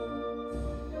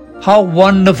How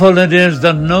wonderful it is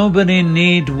that nobody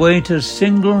need wait a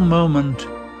single moment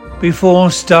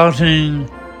before starting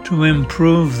to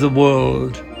improve the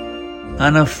world.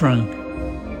 Anna Frank.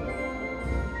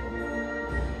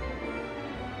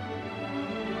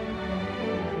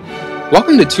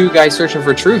 Welcome to Two Guys Searching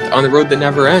for Truth on the Road That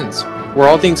Never Ends, where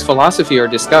all things philosophy are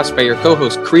discussed by your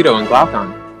co-hosts Credo and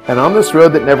Glaucon. And on this road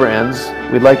that never ends,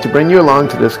 we'd like to bring you along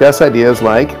to discuss ideas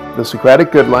like the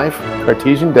Socratic good life,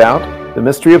 Cartesian doubt, the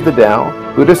mystery of the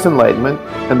Tao, Buddhist enlightenment,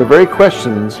 and the very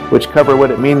questions which cover what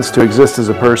it means to exist as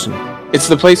a person. It's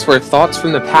the place where thoughts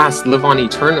from the past live on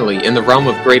eternally in the realm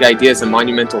of great ideas and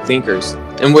monumental thinkers,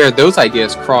 and where those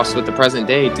ideas cross with the present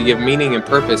day to give meaning and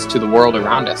purpose to the world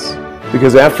around us.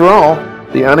 Because after all,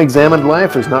 the unexamined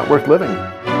life is not worth living.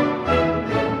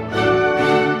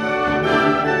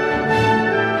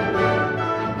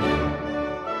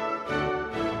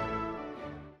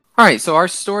 Alright, so our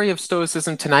story of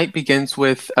Stoicism tonight begins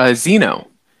with Zeno.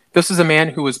 This is a man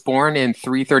who was born in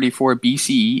 334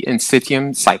 BCE in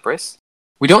Citium, Cyprus.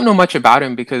 We don't know much about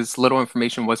him because little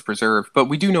information was preserved, but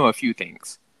we do know a few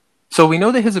things. So we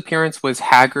know that his appearance was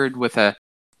haggard with a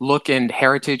look and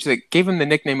heritage that gave him the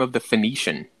nickname of the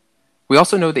Phoenician. We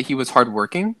also know that he was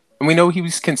hardworking, and we know he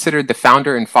was considered the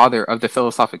founder and father of the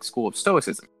philosophic school of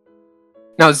Stoicism.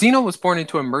 Now, Zeno was born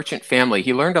into a merchant family.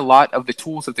 He learned a lot of the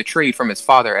tools of the trade from his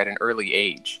father at an early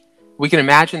age. We can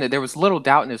imagine that there was little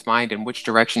doubt in his mind in which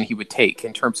direction he would take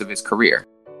in terms of his career.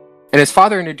 And his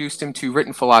father introduced him to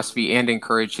written philosophy and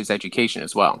encouraged his education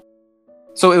as well.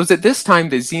 So it was at this time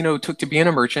that Zeno took to being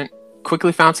a merchant,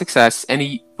 quickly found success, and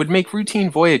he would make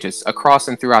routine voyages across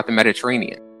and throughout the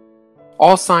Mediterranean.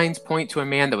 All signs point to a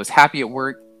man that was happy at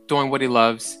work, doing what he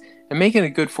loves, and making a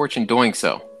good fortune doing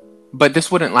so. But this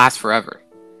wouldn't last forever.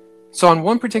 So on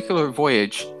one particular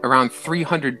voyage, around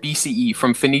 300 BCE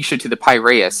from Phoenicia to the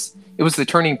Piraeus, it was the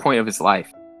turning point of his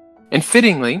life. And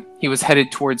fittingly, he was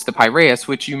headed towards the Piraeus,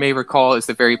 which you may recall is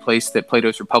the very place that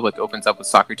Plato's Republic opens up with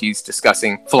Socrates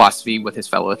discussing philosophy with his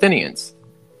fellow Athenians.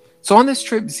 So on this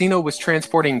trip, Zeno was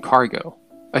transporting cargo,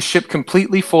 a ship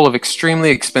completely full of extremely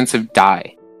expensive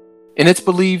dye. And it's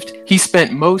believed he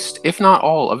spent most, if not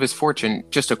all, of his fortune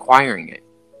just acquiring it,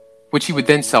 which he would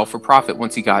then sell for profit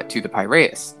once he got to the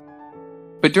Piraeus.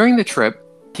 But during the trip,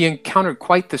 he encountered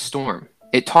quite the storm.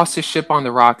 It tossed his ship on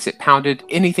the rocks, it pounded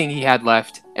anything he had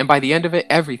left, and by the end of it,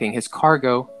 everything, his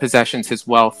cargo, possessions, his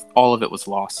wealth, all of it was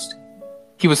lost.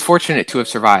 He was fortunate to have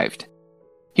survived.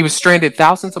 He was stranded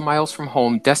thousands of miles from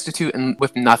home, destitute and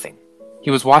with nothing. He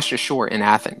was washed ashore in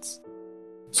Athens.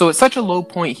 So at such a low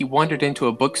point, he wandered into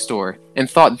a bookstore and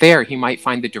thought there he might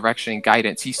find the direction and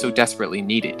guidance he so desperately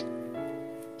needed.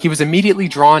 He was immediately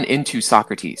drawn into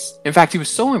Socrates. In fact, he was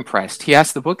so impressed, he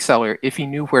asked the bookseller if he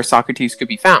knew where Socrates could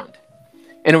be found.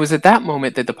 And it was at that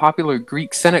moment that the popular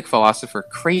Greek Cynic philosopher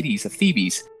Crates of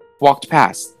Thebes walked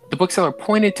past. The bookseller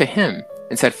pointed to him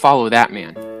and said, "Follow that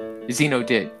man." Zeno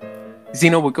did.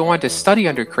 Zeno would go on to study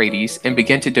under Crates and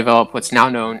begin to develop what's now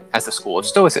known as the School of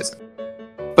Stoicism.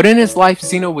 But in his life,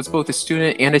 Zeno was both a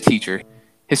student and a teacher.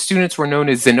 His students were known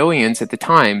as Zenoians at the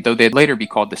time, though they'd later be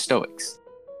called the Stoics.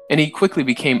 And he quickly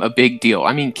became a big deal.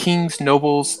 I mean, kings,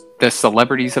 nobles, the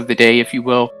celebrities of the day, if you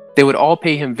will, they would all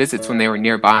pay him visits when they were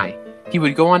nearby. He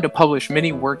would go on to publish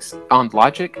many works on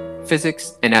logic,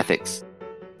 physics, and ethics.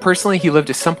 Personally, he lived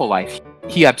a simple life.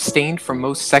 He abstained from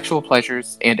most sexual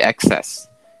pleasures and excess.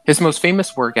 His most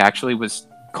famous work actually was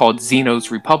called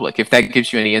Zeno's Republic, if that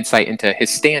gives you any insight into his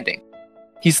standing.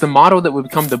 He's the model that would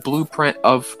become the blueprint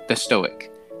of the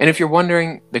Stoic. And if you're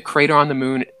wondering, the crater on the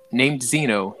moon named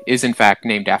Zeno is in fact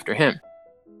named after him.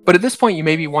 But at this point you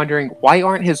may be wondering, why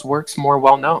aren't his works more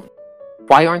well known?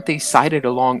 Why aren't they cited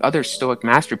along other Stoic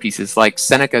masterpieces like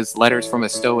Seneca's Letters from a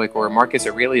Stoic or Marcus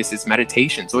Aurelius's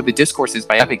Meditations or the Discourses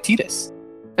by Epictetus?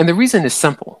 And the reason is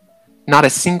simple. Not a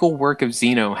single work of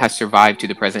Zeno has survived to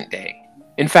the present day.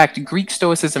 In fact, Greek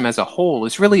Stoicism as a whole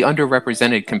is really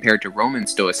underrepresented compared to Roman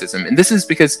Stoicism, and this is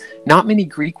because not many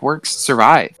Greek works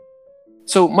survive.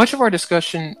 So much of our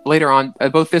discussion later on,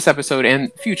 both this episode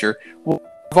and future, will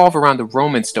revolve around the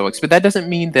Roman Stoics, but that doesn't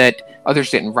mean that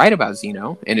others didn't write about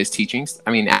Zeno and his teachings.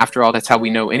 I mean, after all, that's how we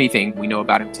know anything we know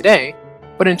about him today.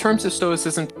 But in terms of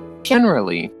Stoicism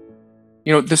generally,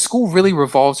 the school really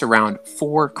revolves around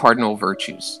four cardinal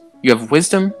virtues. You have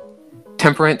wisdom,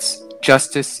 temperance,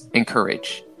 justice, and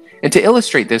courage. And to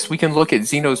illustrate this, we can look at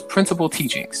Zeno's principal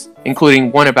teachings,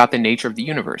 including one about the nature of the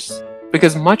universe.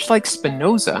 Because much like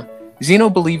Spinoza,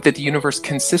 Zeno believed that the universe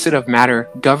consisted of matter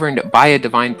governed by a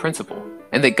divine principle,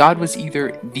 and that God was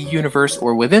either the universe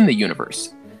or within the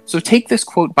universe. So take this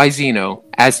quote by Zeno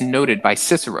as noted by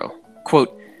Cicero,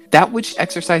 quote, "That which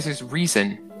exercises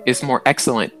reason is more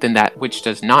excellent than that which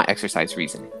does not exercise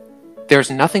reason. There is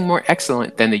nothing more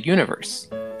excellent than the universe.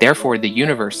 Therefore, the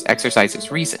universe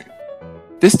exercises reason.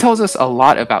 This tells us a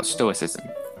lot about Stoicism.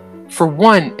 For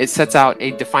one, it sets out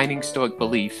a defining Stoic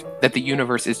belief that the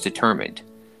universe is determined,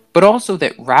 but also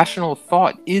that rational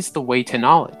thought is the way to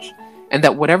knowledge, and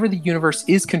that whatever the universe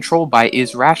is controlled by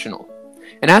is rational.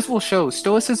 And as we'll show,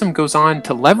 Stoicism goes on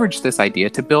to leverage this idea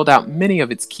to build out many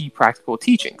of its key practical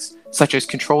teachings, such as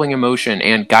controlling emotion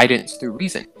and guidance through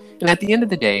reason. And at the end of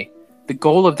the day, the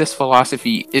goal of this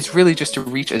philosophy is really just to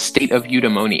reach a state of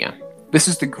eudaimonia. This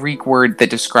is the Greek word that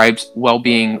describes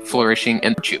well-being, flourishing,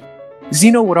 and virtue.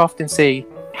 Zeno would often say,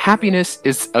 happiness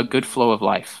is a good flow of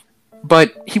life.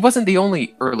 But he wasn't the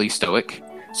only early Stoic.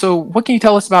 So what can you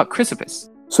tell us about Chrysippus?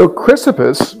 So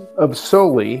Chrysippus of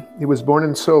Soli, he was born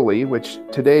in Soli, which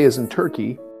today is in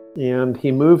Turkey, and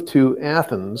he moved to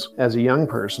Athens as a young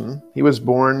person. He was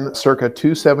born circa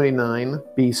 279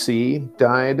 BC,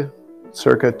 died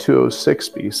circa 206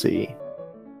 BC.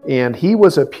 And he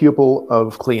was a pupil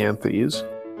of Cleanthes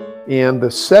and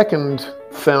the second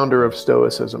founder of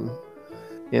Stoicism.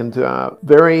 And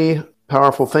very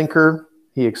powerful thinker.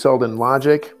 He excelled in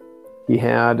logic. He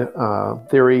had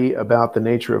theory about the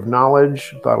nature of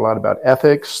knowledge, thought a lot about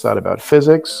ethics, thought about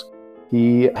physics.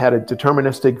 He had a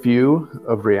deterministic view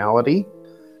of reality,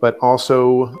 but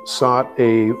also sought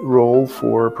a role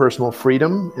for personal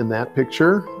freedom in that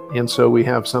picture. And so we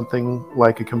have something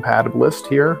like a compatibilist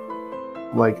here,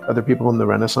 like other people in the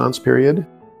Renaissance period.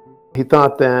 He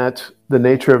thought that the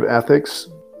nature of ethics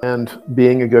and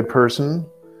being a good person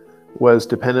was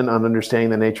dependent on understanding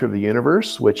the nature of the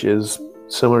universe, which is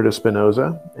similar to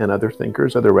Spinoza and other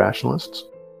thinkers, other rationalists.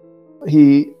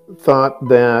 He thought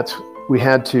that we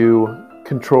had to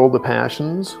control the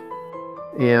passions,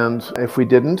 and if we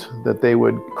didn't, that they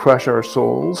would crush our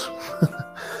souls,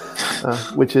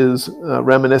 which is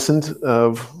reminiscent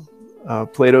of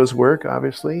Plato's work,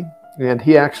 obviously. And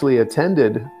he actually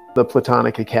attended the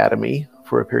Platonic Academy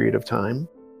for a period of time.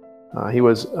 He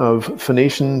was of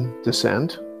Phoenician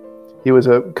descent. He was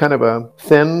a kind of a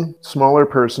thin, smaller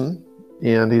person,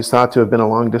 and he's thought to have been a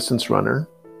long-distance runner.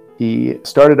 He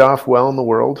started off well in the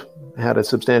world, had a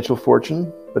substantial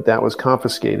fortune, but that was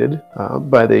confiscated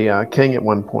by the king at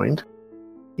one point.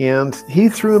 And he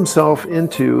threw himself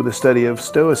into the study of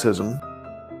Stoicism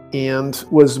and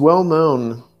was well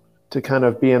known to kind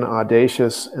of be an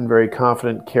audacious and very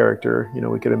confident character. You know,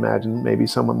 we could imagine maybe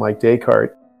someone like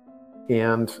Descartes.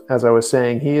 And as I was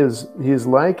saying, he's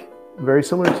like very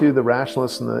similar to the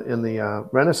rationalists in the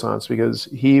Renaissance, because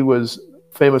he was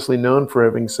famously known for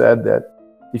having said that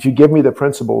if you give me the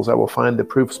principles, I will find the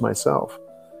proofs myself.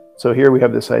 So here we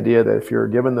have this idea that if you're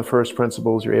given the first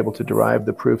principles, you're able to derive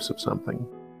the proofs of something.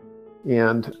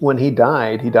 And when he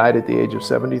died at the age of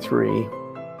 73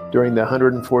 during the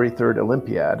 143rd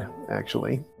Olympiad,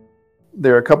 actually.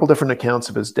 There are a couple different accounts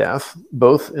of his death,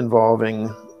 both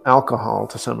involving alcohol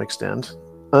to some extent,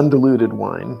 undiluted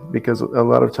wine, because a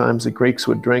lot of times the Greeks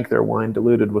would drink their wine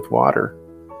diluted with water.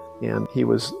 And he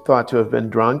was thought to have been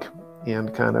drunk, and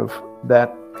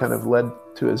that led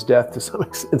to his death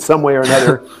in some way or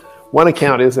another. One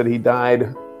account is that he died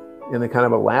in a kind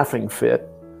of a laughing fit,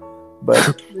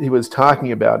 but he was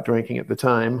talking about drinking at the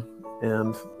time.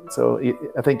 And so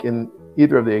I think in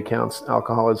either of the accounts,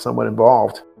 alcohol is somewhat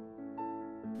involved.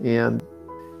 And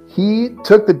he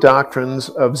took the doctrines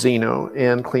of Zeno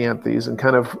and Cleanthes and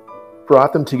kind of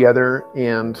brought them together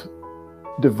and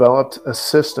developed a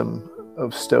system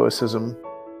of Stoicism.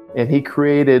 And he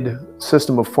created a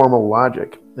system of formal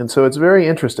logic. And so it's very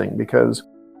interesting because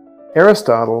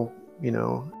Aristotle,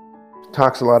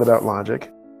 talks a lot about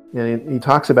logic, and he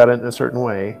talks about it in a certain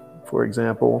way. For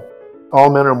example,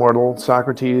 all men are mortal.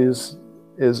 Socrates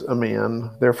is a man,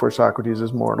 therefore Socrates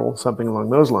is mortal, something along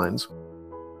those lines.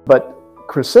 But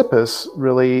Chrysippus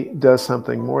really does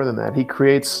something more than that. He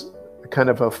creates kind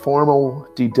of a formal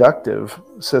deductive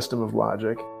system of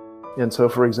logic. And so,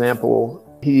 for example,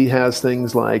 he has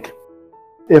things like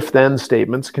if-then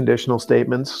statements, conditional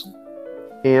statements,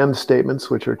 and statements,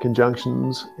 which are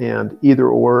conjunctions, and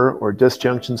either/or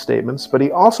disjunction statements. But he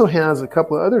also has a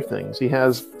couple of other things. He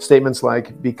has statements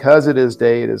like, because it is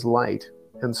day, it is light.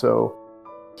 And so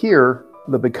here,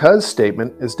 the because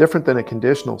statement is different than a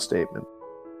conditional statement.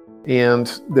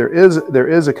 And there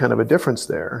is a kind of a difference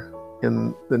there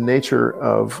in the nature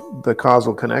of the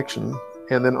causal connection.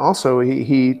 And then also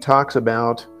he talks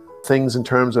about things in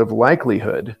terms of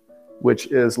likelihood, which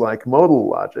is like modal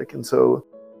logic. And so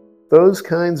those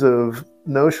kinds of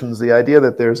notions, the idea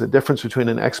that there's a difference between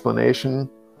an explanation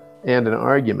and an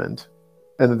argument,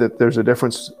 and that there's a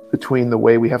difference between the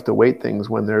way we have to weight things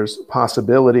when there's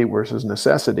possibility versus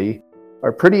necessity,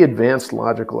 are pretty advanced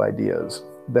logical ideas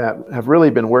that have really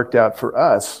been worked out for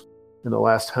us in the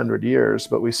last 100 years.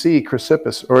 But we see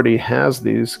Chrysippus already has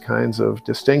these kinds of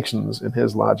distinctions in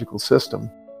his logical system.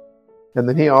 And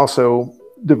then he also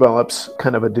develops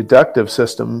kind of a deductive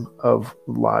system of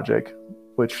logic,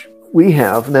 which we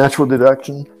have, natural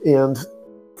deduction. And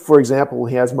for example,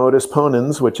 he has modus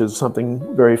ponens, which is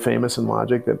something very famous in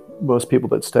logic that most people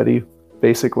that study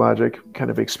basic logic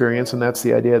kind of experience. And that's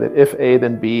the idea that if A,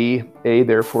 then B, A,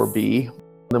 therefore B.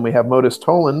 And then we have modus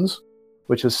tollens,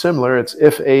 which is similar. It's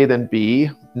if A, then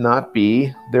B, not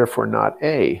B, therefore not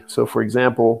A. So for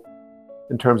example,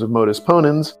 in terms of modus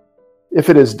ponens, if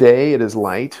it is day, it is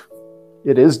light.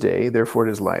 It is day, therefore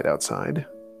it is light outside.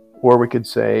 Or we could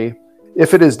say,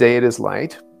 if it is day, it is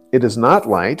light. It is not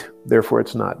light, therefore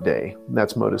it's not day. And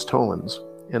that's modus tollens.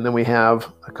 And then we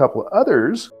have a couple of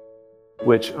others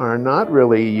which are not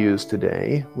really used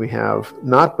today. We have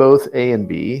not both A and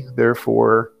B,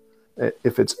 therefore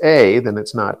if it's A, then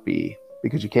it's not B,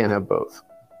 because you can't have both.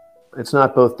 It's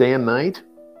not both day and night.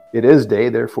 It is day,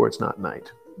 therefore it's not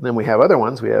night. And then we have other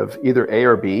ones. We have either A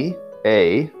or B,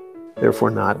 A,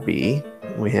 therefore not B.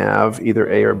 We have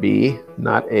either A or B,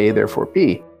 not A, therefore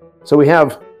B. So we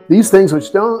have these things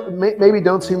which maybe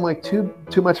don't seem like too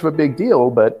much of a big deal,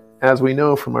 but as we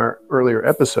know from our earlier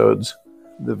episodes,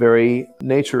 the very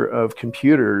nature of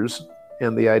computers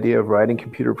and the idea of writing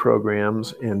computer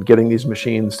programs and getting these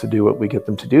machines to do what we get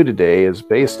them to do today is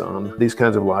based on these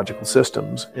kinds of logical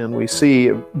systems. And we see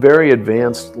a very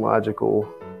advanced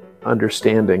logical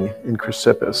understanding in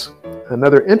Chrysippus.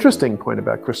 Another interesting point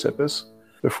about Chrysippus,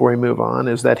 before we move on,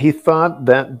 is that he thought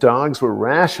that dogs were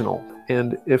rational.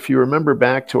 And if you remember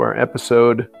back to our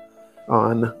episode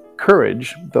on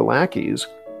courage, the lackeys,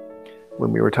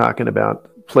 when we were talking about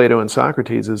Plato and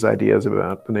Socrates' ideas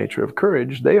about the nature of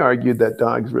courage, they argued that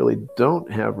dogs really don't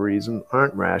have reason,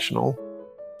 aren't rational.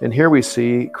 And here we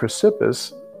see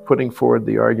Chrysippus putting forward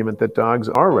the argument that dogs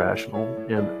are rational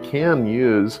and can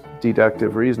use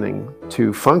deductive reasoning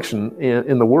to function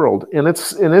in the world. And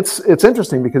it's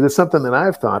interesting because it's something that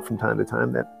I've thought from time to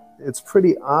time, that it's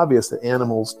pretty obvious that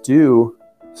animals do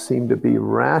seem to be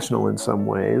rational in some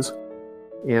ways.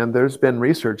 And there's been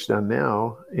research done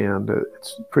now, and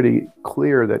it's pretty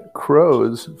clear that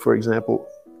crows, for example,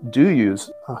 do use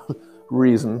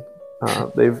reason.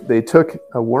 They took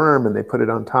a worm and they put it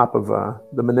on top of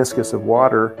the meniscus of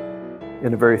water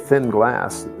in a very thin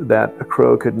glass that a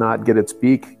crow could not get its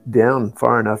beak down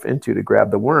far enough into to grab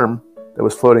the worm that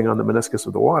was floating on the meniscus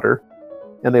of the water.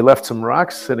 And they left some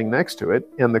rocks sitting next to it,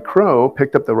 and the crow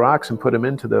picked up the rocks and put them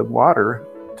into the water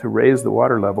to raise the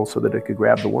water level so that it could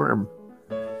grab the worm.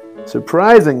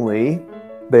 Surprisingly,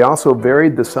 they also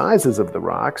varied the sizes of the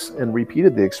rocks and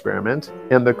repeated the experiment,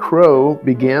 and the crow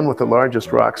began with the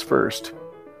largest rocks first,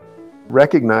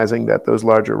 recognizing that those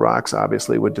larger rocks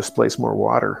obviously would displace more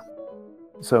water.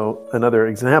 So another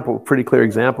example, pretty clear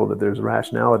example that there's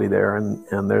rationality there,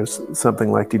 and there's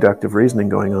something like deductive reasoning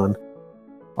going on.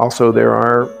 Also, there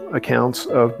are accounts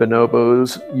of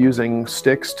bonobos using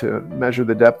sticks to measure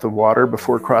the depth of water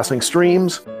before crossing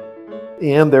streams.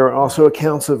 And there are also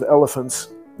accounts of elephants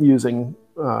using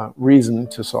reason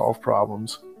to solve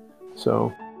problems.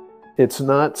 So it's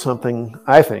not something,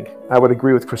 I think, I would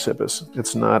agree with Chrysippus.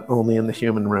 It's not only in the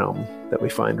human realm that we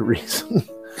find reason.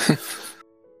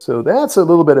 So that's a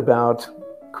little bit about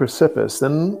Chrysippus.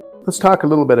 Then let's talk a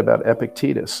little bit about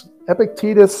Epictetus.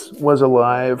 Epictetus was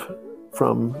alive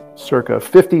from circa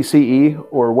 50 CE,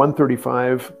 or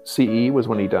 135 CE was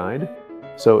when he died.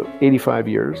 So 85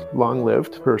 years,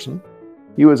 long-lived person.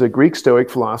 He was a Greek Stoic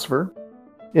philosopher.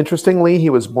 Interestingly, he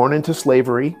was born into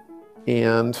slavery,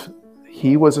 and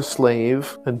he was a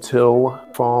slave until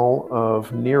fall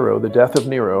of Nero, the death of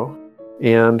Nero.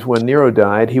 And when Nero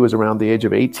died, he was around the age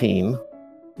of 18,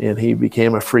 and he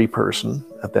became a free person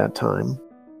at that time,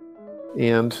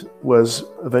 and was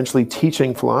eventually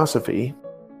teaching philosophy,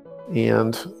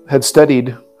 and had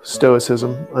studied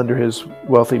Stoicism under his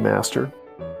wealthy master.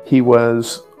 He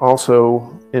was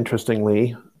also,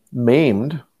 interestingly,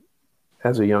 maimed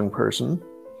as a young person,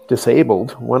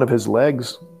 disabled. One of his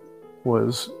legs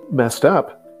was messed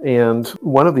up. And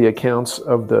one of the accounts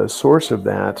of the source of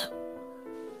that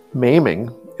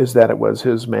maiming is that it was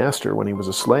his master when he was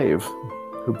a slave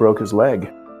who broke his leg.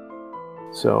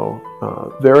 So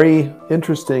very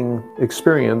interesting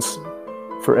experience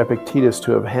for Epictetus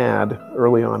to have had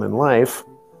early on in life,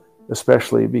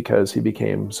 especially because he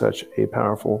became such a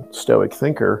powerful Stoic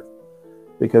thinker,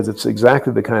 because it's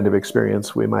exactly the kind of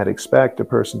experience we might expect a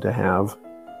person to have,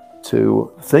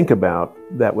 to think about,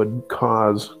 that would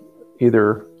cause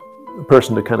either a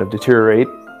person to kind of deteriorate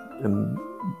and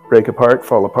break apart,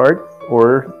 fall apart,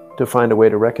 or to find a way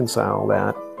to reconcile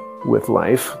that with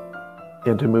life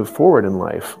and to move forward in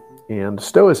life. And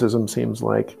Stoicism seems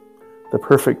like the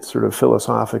perfect sort of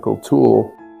philosophical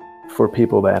tool for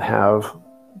people that have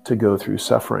to go through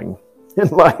suffering in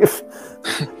life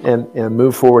and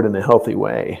move forward in a healthy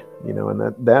way.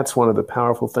 And that's one of the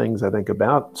powerful things I think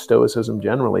about Stoicism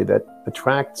generally that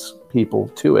attracts people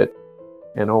to it.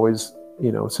 And always,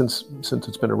 since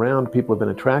it's been around, people have been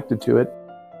attracted to it.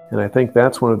 And I think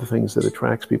that's one of the things that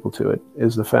attracts people to it,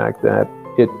 is the fact that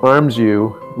it arms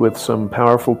you with some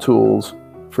powerful tools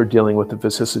for dealing with the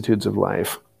vicissitudes of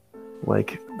life,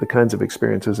 like the kinds of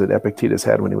experiences that Epictetus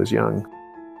had when he was young.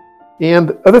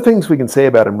 And other things we can say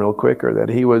about him real quick are that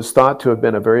he was thought to have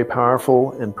been a very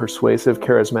powerful and persuasive,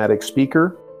 charismatic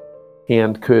speaker,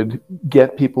 and could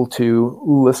get people to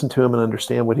listen to him and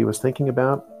understand what he was thinking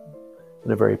about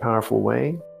in a very powerful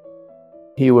way.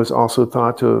 He was also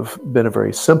thought to have been a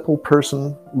very simple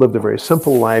person, lived a very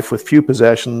simple life with few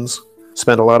possessions,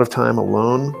 spent a lot of time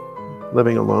alone,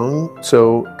 living alone.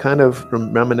 So kind of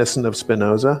reminiscent of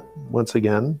Spinoza, once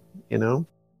again,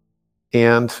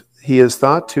 And he is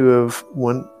thought to have,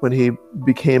 when he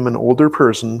became an older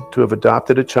person, to have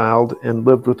adopted a child and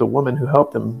lived with a woman who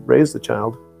helped him raise the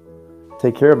child,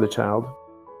 take care of the child.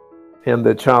 And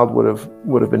the child would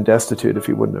have been destitute if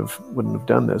he wouldn't have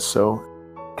done this. So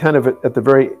kind of at the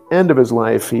very end of his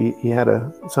life, he had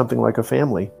something like a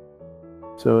family.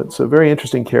 So it's a very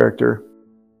interesting character.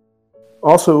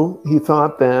 Also, he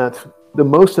thought that the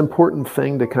most important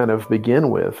thing to kind of begin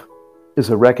with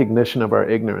is a recognition of our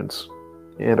ignorance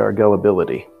and our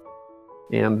gullibility.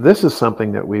 And this is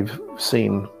something that we've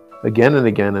seen again and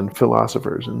again in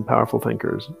philosophers and powerful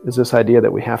thinkers, is this idea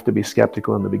that we have to be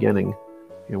skeptical in the beginning.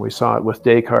 We saw it with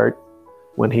Descartes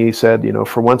when he said,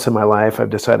 for once in my life, I've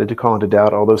decided to call into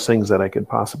doubt all those things that I could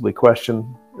possibly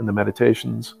question in the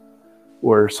Meditations.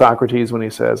 Or Socrates when he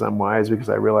says, I'm wise because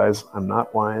I realize I'm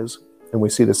not wise. And we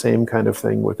see the same kind of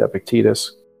thing with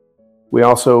Epictetus. We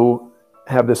also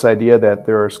have this idea that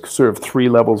there are sort of three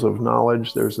levels of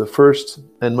knowledge. There's the first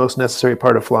and most necessary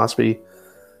part of philosophy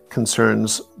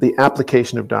concerns the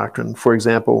application of doctrine. For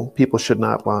example, people should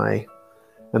not lie.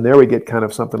 And there we get kind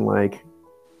of something like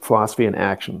philosophy in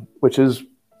action, which is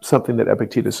something that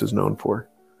Epictetus is known for.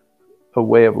 A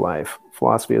way of life.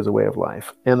 Philosophy is a way of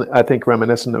life. And I think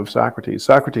reminiscent of Socrates.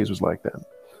 Socrates was like that.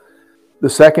 The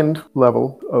second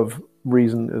level of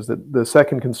reason is that the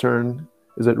second concern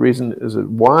is that reason is that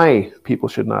why people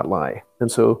should not lie.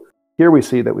 And so here we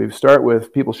see that we start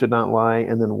with people should not lie,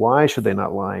 and then why should they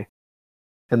not lie?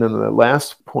 And then the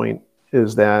last point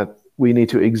is that we need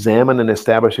to examine and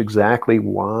establish exactly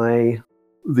why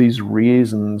these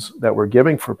reasons that we're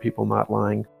giving for people not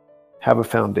lying have a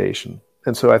foundation.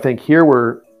 And so I think here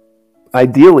we're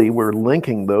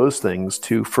linking those things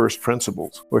to first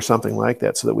principles or something like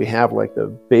that, so that we have like the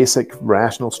basic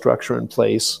rational structure in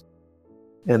place,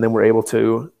 and then we're able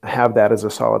to have that as a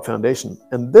solid foundation.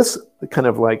 And this kind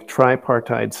of like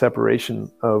tripartite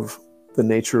separation of the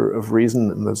nature of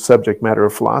reason and the subject matter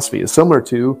of philosophy is similar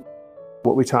to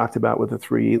what we talked about with the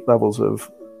three levels of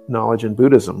knowledge in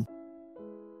Buddhism,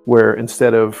 where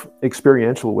instead of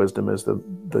experiential wisdom as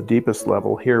the deepest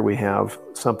level, here we have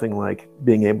something like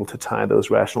being able to tie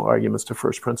those rational arguments to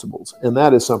first principles. And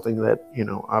that is something that,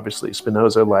 obviously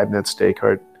Spinoza, Leibniz,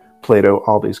 Descartes, Plato,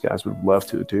 all these guys would love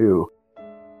to do.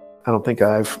 I don't think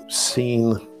I've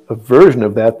seen a version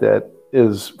of that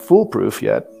is foolproof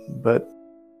yet, but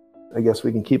I guess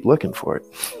we can keep looking for it.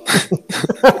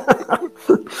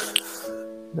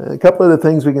 A couple of the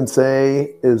things we can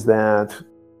say is that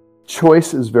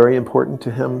choice is very important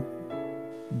to him,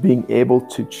 being able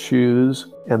to choose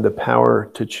and the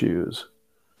power to choose,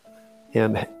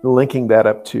 and linking that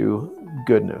up to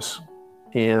goodness.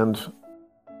 And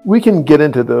we can get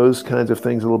into those kinds of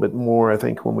things a little bit more, I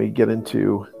think, when we get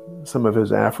into some of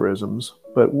his aphorisms.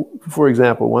 But for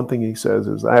example, one thing he says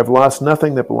is, I have lost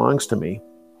nothing that belongs to me.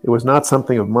 It was not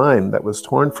something of mine that was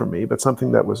torn from me, but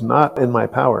something that was not in my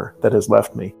power that has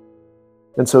left me.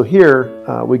 And so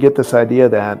here we get this idea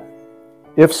that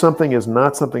if something is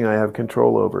not something I have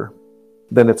control over,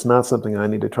 then it's not something I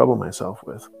need to trouble myself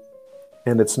with.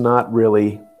 And it's not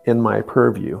really in my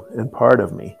purview and part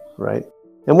of me, right?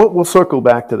 And we'll circle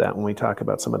back to that when we talk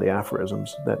about some of the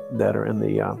aphorisms that are in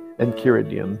the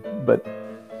Enchiridion. But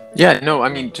yeah, no, I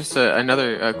mean, just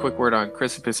another quick word on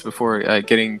Chrysippus before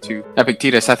getting to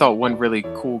Epictetus. I thought one really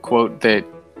cool quote that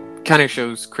kind of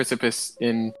shows Chrysippus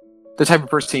in the type of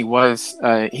person he was.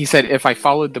 He said, if I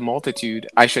followed the multitude,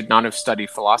 I should not have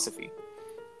studied philosophy.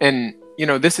 And,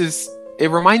 it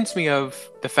reminds me of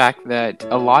the fact that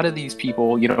a lot of these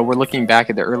people, we're looking back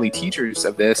at the early teachers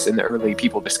of this and the early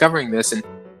people discovering this, and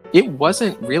it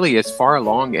wasn't really as far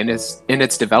along in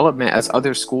its development as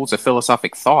other schools of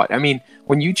philosophic thought. I mean,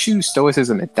 when you choose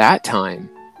Stoicism at that time,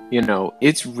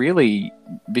 it's really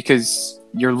because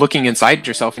you're looking inside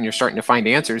yourself and you're starting to find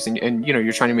answers and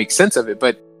you're trying to make sense of it.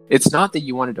 But it's not that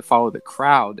you wanted to follow the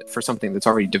crowd for something that's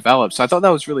already developed. So I thought that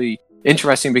was really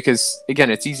interesting because, again,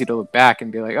 it's easy to look back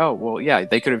and be like, oh, well, yeah,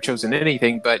 they could have chosen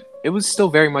anything, but it was still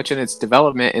very much in its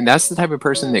development. And that's the type of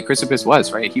person that Chrysippus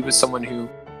was, right? He was someone who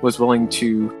was willing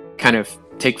to kind of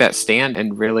take that stand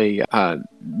and really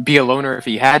be a loner if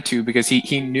he had to, because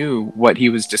he knew what he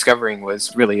was discovering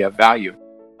was really of value.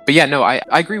 But yeah, no, I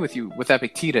agree with you with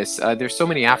Epictetus. There's so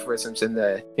many aphorisms in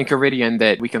Enchiridion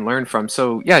that we can learn from.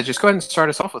 So yeah, just go ahead and start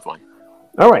us off with one.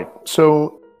 All right.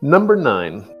 So number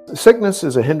 9, sickness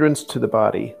is a hindrance to the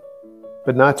body,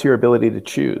 but not to your ability to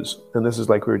choose. And this is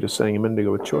like we were just saying a minute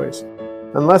ago with choice.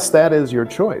 Unless that is your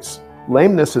choice.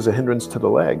 Lameness is a hindrance to the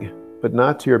leg, but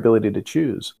not to your ability to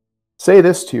choose. Say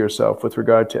this to yourself with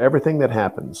regard to everything that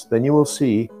happens, then you will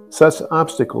see such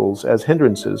obstacles as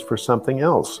hindrances for something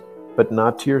else, but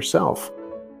not to yourself.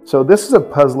 So this is a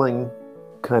puzzling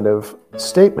kind of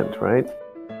statement, right?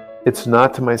 It's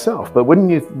not to myself. But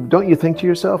don't you think to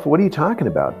yourself, what are you talking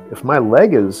about? If my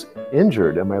leg is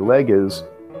injured and my leg is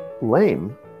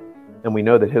lame, and we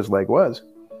know that his leg was,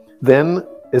 then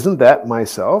isn't that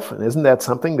myself? And isn't that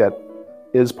something that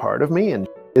is part of me? And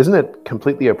isn't it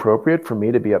completely appropriate for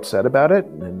me to be upset about it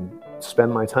and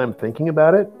spend my time thinking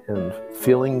about it and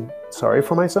feeling sorry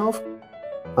for myself?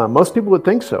 Most people would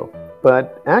think so.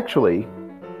 But actually,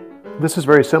 this is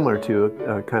very similar to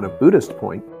a kind of Buddhist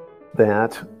point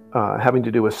that having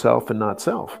to do with self and not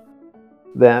self.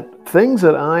 That things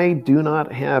that I do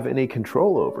not have any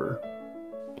control over,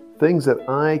 things that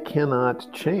I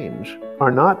cannot change,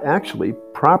 are not actually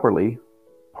properly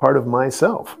part of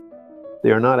myself. They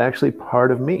are not actually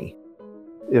part of me.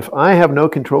 If I have no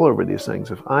control over these things,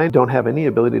 if I don't have any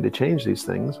ability to change these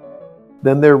things,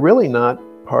 then they're really not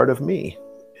part of me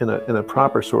in a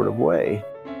proper sort of way.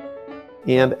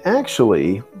 And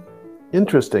actually,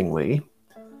 interestingly,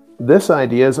 this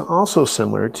idea is also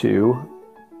similar to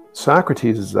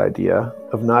Socrates' idea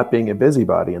of not being a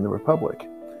busybody in the Republic.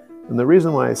 And the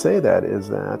reason why I say that is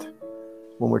that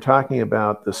when we're talking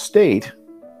about the state,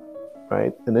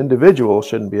 right, an individual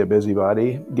shouldn't be a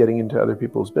busybody getting into other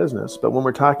people's business. But when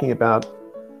we're talking about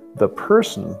the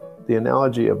person, the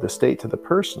analogy of the state to the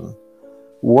person,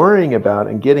 worrying about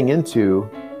and getting into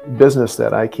business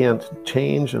that I can't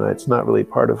change and it's not really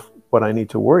part of what I need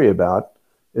to worry about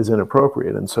is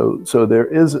inappropriate. And so there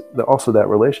is also that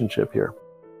relationship here.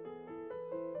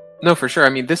 No, for sure. I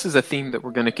mean, this is a theme that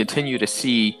we're going to continue to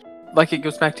see. Like, it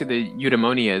goes back to the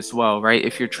eudaimonia as well, right?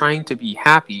 If you're trying to be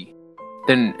happy,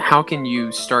 then how can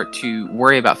you start to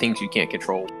worry about things you can't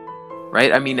control,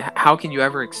 right? I mean, how can you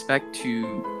ever expect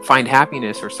to find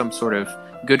happiness or some sort of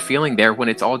good feeling there when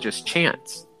it's all just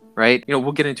chance, right?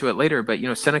 We'll get into it later, but,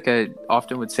 Seneca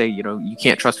often would say, you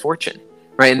can't trust fortune,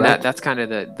 right? And that's kind of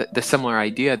the similar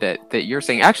idea that you're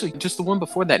saying. Actually, just the one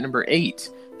before that, number 8,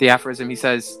 the aphorism, he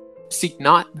says, seek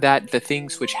not that the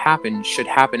things which happen should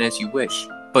happen as you wish,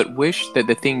 but wish that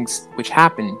the things which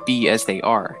happen be as they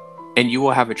are, and you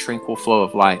will have a tranquil flow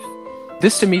of life.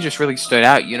 This to me just really stood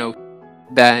out,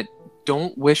 that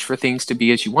don't wish for things to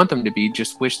be as you want them to be,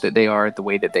 just wish that they are the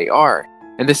way that they are.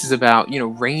 And this is about,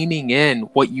 reining in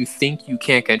what you think you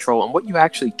can't control and what you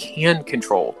actually can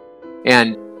control.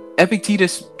 And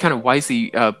Epictetus kind of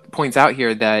wisely points out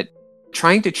here that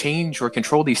trying to change or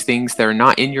control these things that are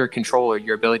not in your control or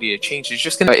your ability to change is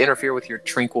just going to interfere with your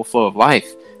tranquil flow of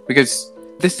life. Because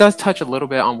this does touch a little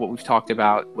bit on what we've talked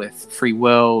about with free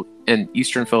will and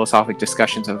Eastern philosophic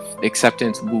discussions of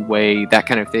acceptance, Wu Wei, that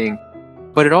kind of thing.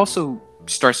 But it also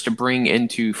starts to bring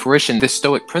into fruition this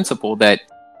Stoic principle that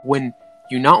when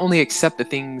you not only accept the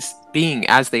things being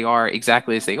as they are,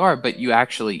 exactly as they are, but you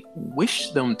actually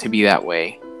wish them to be that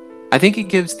way, I think it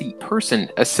gives the person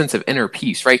a sense of inner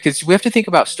peace, right? Because we have to think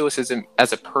about Stoicism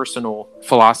as a personal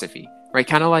philosophy, right?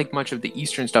 Kind of like much of the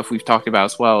Eastern stuff we've talked about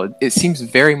as well. It seems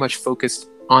very much focused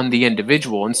on the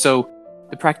individual. And so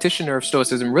the practitioner of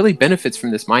Stoicism really benefits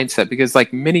from this mindset because,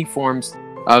 like many forms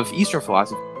of Eastern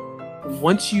philosophy,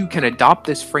 once you can adopt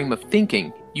this frame of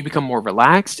thinking, you become more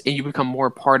relaxed and you become more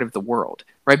part of the world,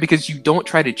 right? Because you don't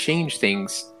try to change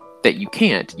things that you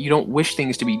can't. You don't wish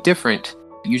things to be different.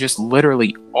 You just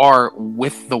literally are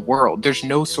with the world. There's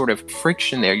no sort of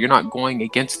friction there. You're not going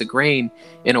against the grain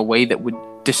in a way that would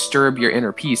disturb your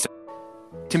inner peace.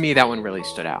 To me, that one really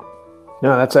stood out.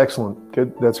 No, that's excellent.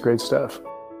 Good. That's great stuff.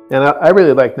 And I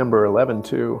really like number 11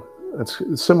 too. It's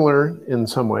similar in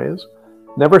some ways.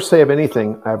 Never say of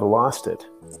anything, I have lost it,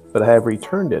 but I have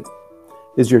returned it.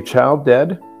 Is your child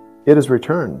dead? It is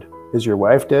returned. Is your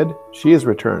wife dead? She is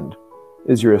returned.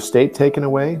 Is your estate taken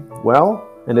away? Well,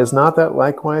 and is not that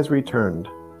likewise returned?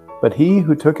 But he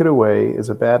who took it away is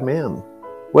a bad man.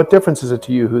 What difference is it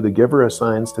to you who the giver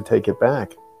assigns to take it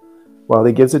back? While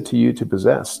he gives it to you to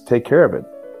possess, take care of it,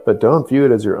 but don't view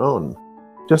it as your own,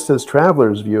 just as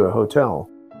travelers view a hotel.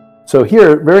 So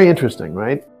here, very interesting,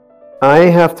 right? I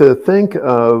have to think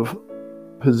of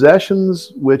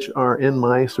possessions which are in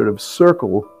my sort of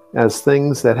circle as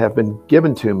things that have been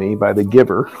given to me by the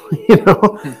giver,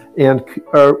 and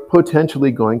are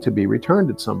potentially going to be returned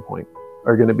at some point,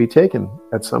 are going to be taken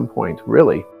at some point,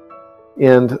 really.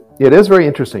 And it is very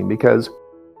interesting because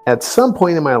at some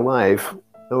point in my life,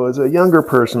 I was a younger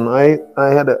person.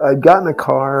 I'd gotten a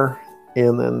car,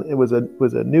 and then it was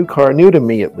a new car, new to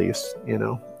me at least,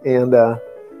 And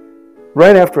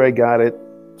right after I got it,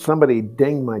 somebody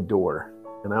dinged my door,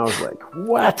 and I was like,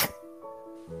 "What?"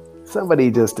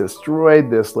 Somebody just destroyed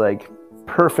this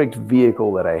perfect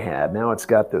vehicle that I had. Now it's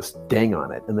got this ding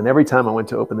on it. And then every time I went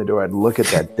to open the door, I'd look at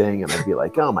that ding and I'd be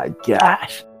like, "Oh my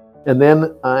gosh." And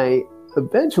then I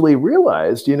eventually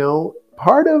realized,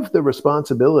 part of the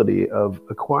responsibility of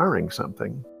acquiring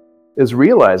something is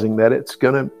realizing that it's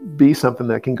going to be something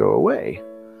that can go away.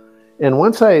 And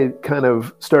once I kind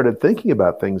of started thinking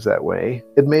about things that way,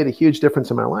 it made a huge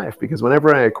difference in my life, because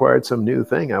whenever I acquired some new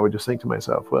thing, I would just think to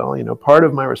myself, well, part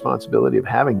of my responsibility of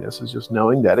having this is just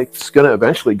knowing that it's going to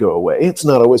eventually go away. It's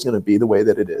not always going to be the way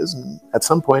that it is. And at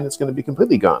some point, it's going to be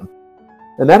completely gone.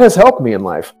 And that has helped me in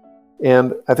life.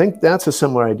 And I think that's a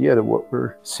similar idea to what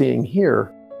we're seeing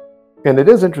here. And it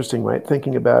is interesting, right?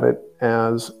 Thinking about it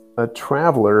as a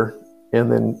traveler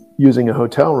and then using a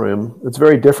hotel room, it's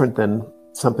very different than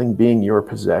something being your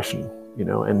possession,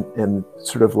 and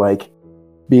sort of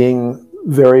being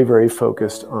very, very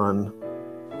focused on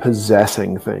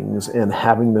possessing things and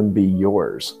having them be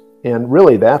yours. And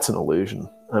really, that's an illusion.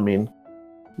 I mean,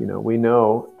 we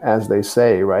know, as they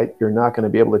say, right, you're not going to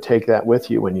be able to take that with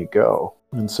you when you go.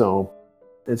 And so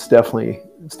it's definitely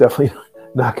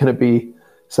not going to be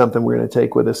something we're going to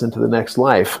take with us into the next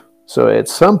life. So at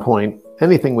some point,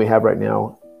 anything we have right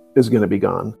now is going to be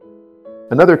gone.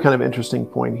 Another kind of interesting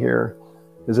point here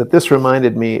is that this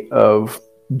reminded me of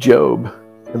Job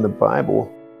in the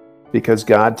Bible, because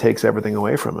God takes everything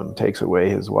away from him, takes away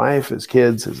his wife, his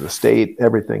kids, his estate,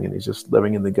 everything, and he's just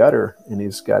living in the gutter, and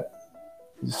he's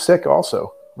sick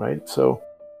also, right? So,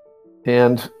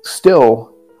 and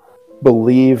still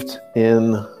believed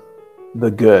in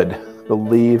the good,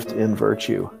 believed in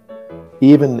virtue,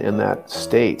 even in that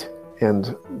state.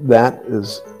 And that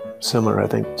is similar, I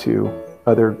think, to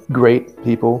other great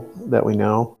people that we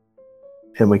know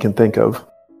and we can think of,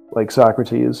 like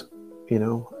Socrates.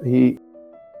 He,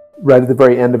 right at the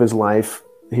very end of his life,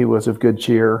 he was of good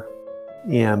cheer.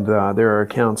 And there are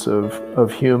accounts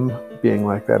of Hume being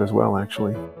like that as well,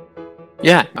 actually.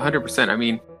 Yeah, 100%. I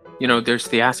mean, there's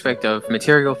the aspect of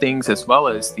material things as well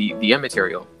as the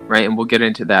immaterial, right? And we'll get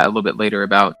into that a little bit later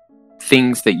about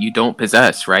things that you don't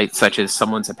possess, right? Such as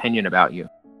someone's opinion about you.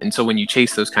 And so when you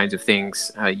chase those kinds of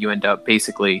things, you end up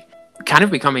basically kind of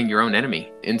becoming your own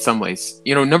enemy in some ways.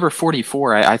 Number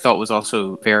 44, I thought was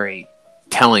also very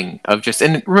telling of just,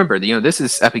 and remember, this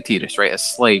is Epictetus, right? A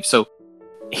slave. So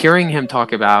hearing him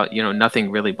talk about,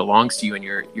 nothing really belongs to you, and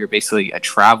you're basically a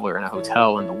traveler in a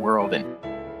hotel in the world. And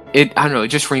it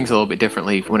just rings a little bit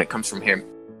differently when it comes from him.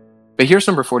 But here's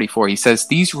number 44. He says,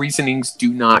 "These reasonings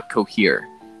do not cohere.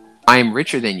 I am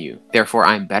richer than you, therefore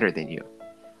I am better than you.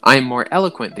 I am more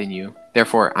eloquent than you,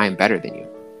 therefore I am better than you.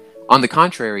 On the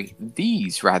contrary,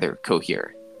 these rather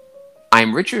cohere. I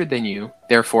am richer than you,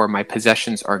 therefore my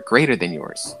possessions are greater than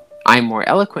yours. I am more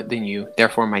eloquent than you,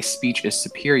 therefore my speech is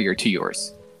superior to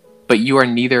yours. But you are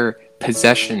neither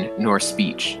possession nor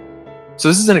speech." So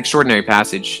this is an extraordinary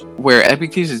passage where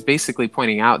Epictetus is basically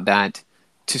pointing out that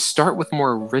to start with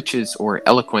more riches or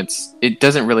eloquence, it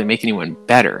doesn't really make anyone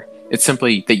better. It's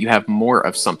simply that you have more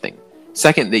of something.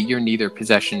 Second, that you're neither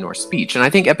possession nor speech. And I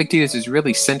think Epictetus is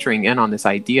really centering in on this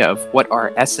idea of what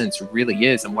our essence really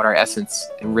is and what our essence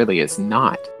really is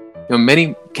not.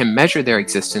 Many can measure their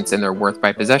existence and their worth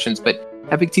by possessions, but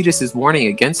Epictetus is warning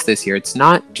against this here. It's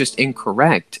not just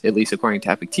incorrect, at least according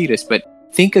to Epictetus, but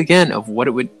think again of what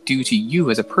it would do to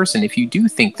you as a person if you do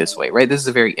think this way, right? This is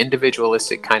a very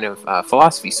individualistic kind of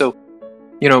philosophy. So,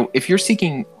 if you're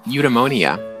seeking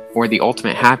eudaimonia or the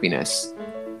ultimate happiness,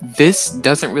 this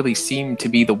doesn't really seem to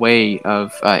be the way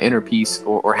of inner peace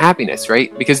or happiness,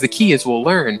 right? Because the key, as we'll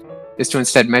learn, is to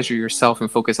instead measure yourself and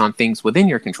focus on things within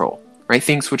your control, right?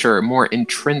 Things which are more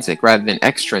intrinsic rather than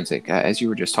extrinsic, as you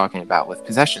were just talking about with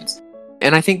possessions.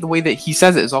 And I think the way that he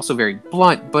says it is also very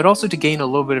blunt, but also to gain a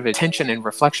little bit of attention and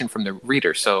reflection from the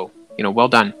reader. So, well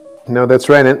done. No, that's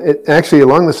right. And it actually,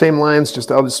 along the same lines,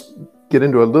 I'll just get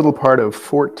into a little part of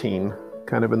 14,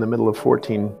 kind of in the middle of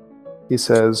 14. He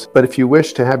says, "But if you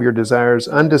wish to have your desires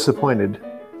undisappointed,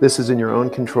 this is in your own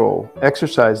control.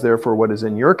 Exercise, therefore, what is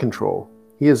in your control.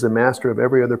 He is the master of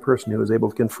every other person who is able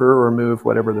to confer or remove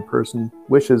whatever the person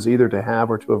wishes either to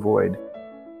have or to avoid.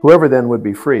 Whoever then would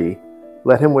be free,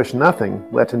 let him wish nothing,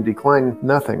 let him decline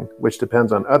nothing, which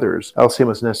depends on others, else he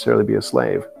must necessarily be a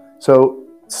slave." So,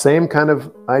 same kind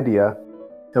of idea.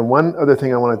 And one other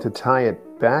thing I wanted to tie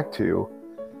it back to,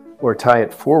 or tie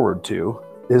it forward to,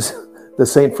 is the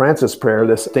St. Francis prayer,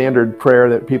 the standard prayer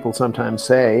that people sometimes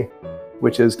say,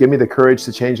 which is, give me the courage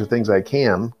to change the things I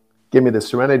can, give me the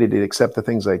serenity to accept the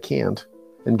things I can't,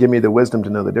 and give me the wisdom to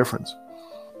know the difference.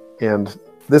 And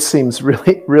this seems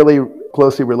really, really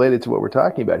closely related to what we're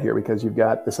talking about here, because you've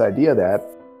got this idea that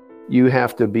you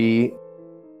have to be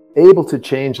able to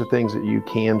change the things that you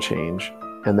can change.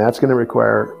 And that's going to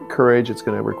require courage, it's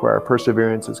going to require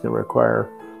perseverance, it's going to require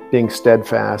being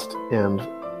steadfast and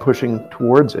pushing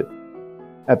towards it.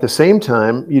 At the same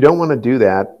time, you don't want to do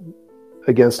that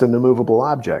against an immovable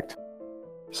object.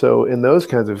 So in those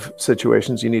kinds of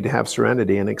situations, you need to have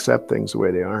serenity and accept things the way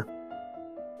they are.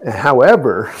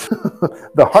 However,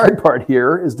 the hard part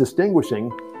here is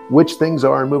distinguishing which things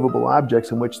are immovable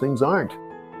objects and which things aren't,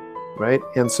 right?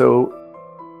 And so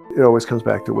it always comes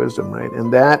back to wisdom, right?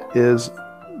 And that is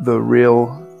the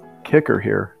real kicker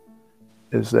here,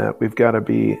 is that we've got to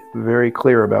be very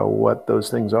clear about what those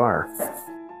things are.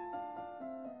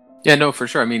 Yeah, no, for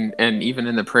sure. I mean, and even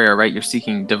in the prayer, right, you're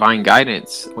seeking divine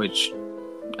guidance, which,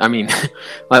 I mean,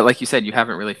 like you said, you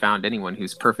haven't really found anyone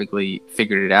who's perfectly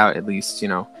figured it out, at least,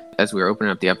 as we were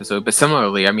opening up the episode. But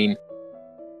similarly, I mean,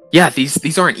 yeah,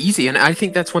 these aren't easy. And I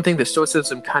think that's one thing that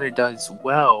Stoicism kind of does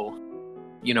well.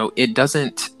 It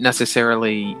doesn't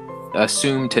necessarily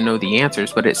assume to know the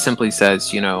answers, but it simply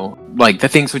says, like the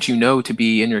things which to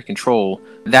be in your control,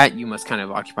 that you must kind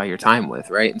of occupy your time with,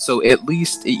 right? And so at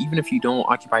least, even if you don't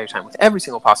occupy your time with every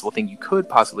single possible thing you could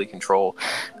possibly control,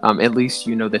 at least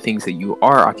the things that you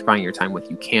are occupying your time with,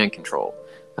 you can control.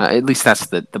 At least that's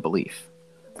the belief.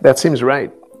 That seems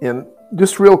right. And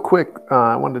just real quick,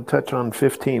 I wanted to touch on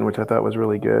 15, which I thought was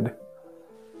really good.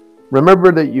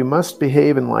 "Remember that you must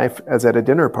behave in life as at a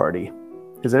dinner party.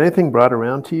 Is anything brought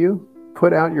around to you?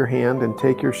 Put out your hand and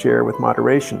take your share with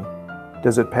moderation.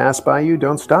 Does it pass by you?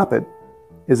 Don't stop it.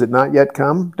 Is it not yet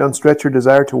come? Don't stretch your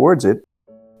desire towards it,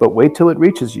 but wait till it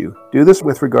reaches you. Do this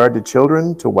with regard to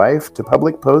children, to wife, to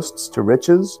public posts, to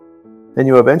riches, and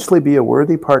you'll eventually be a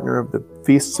worthy partner of the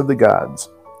feasts of the gods.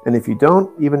 And if you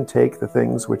don't even take the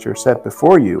things which are set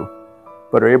before you,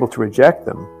 but are able to reject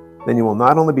them, then you will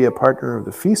not only be a partner of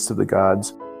the feasts of the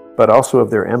gods, but also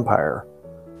of their empire.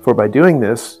 For by doing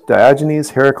this, Diogenes,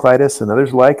 Heraclitus, and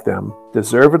others like them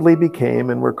deservedly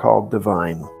became and were called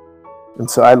divine." And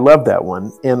so I love that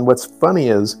one. And what's funny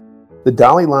is the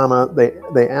Dalai Lama,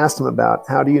 they asked him about,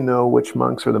 how do you know which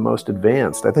monks are the most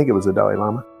advanced? I think it was the Dalai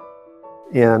Lama.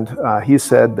 And he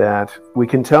said that we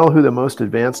can tell who the most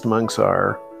advanced monks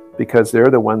are because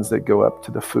they're the ones that go up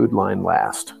to the food line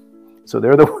last. So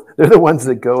they're the ones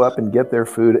that go up and get their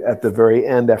food at the very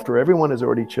end. After everyone has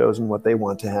already chosen what they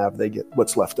want to have, they get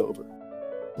what's left over.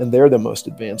 And they're the most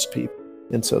advanced people.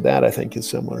 And so that, I think, is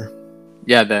similar.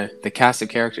 Yeah, the cast of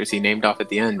characters he named off at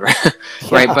the end, right?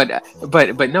 Right,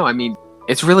 but no, I mean,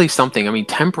 it's really something. I mean,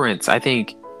 temperance, I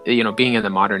think, being in the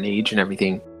modern age and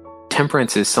everything,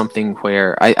 temperance is something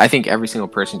where I think every single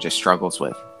person just struggles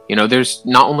with. There's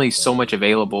not only so much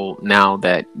available now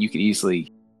that you could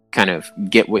easily kind of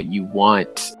get what you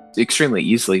want extremely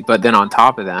easily, but then on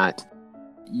top of that,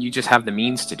 you just have the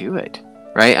means to do it,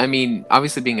 right? I mean,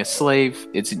 obviously being a slave,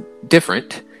 it's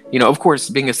different. Of course,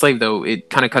 being a slave, though, it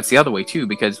kind of cuts the other way, too,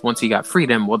 because once he got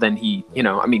freedom, well, then he,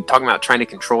 talking about trying to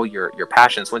control your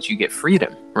passions once you get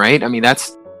freedom, right? I mean,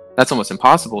 that's almost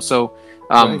impossible. So,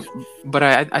 right. But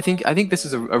I think this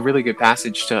is a really good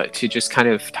passage to just kind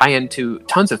of tie into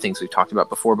tons of things we've talked about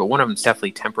before, but one of them is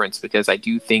definitely temperance, because I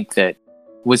do think that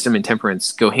wisdom and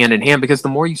temperance go hand in hand, because the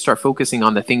more you start focusing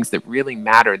on the things that really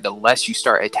matter, the less you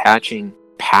start attaching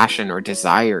passion or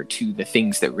desire to the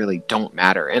things that really don't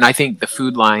matter. And I think the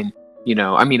food line,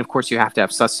 of course you have to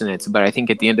have sustenance, but I think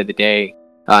at the end of the day,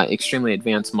 extremely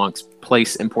advanced monks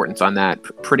place importance on that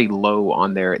pretty low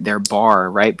on their bar,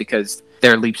 right? Because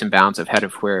they're leaps and bounds ahead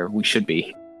of where we should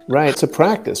be. Right. It's a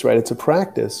practice, right? It's a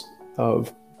practice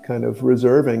of kind of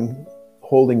reserving,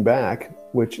 holding back,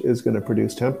 which is going to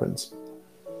produce temperance.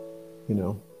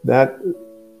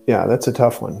 That's a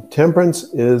tough one.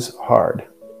 Temperance is hard.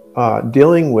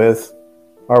 Dealing with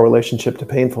our relationship to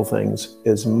painful things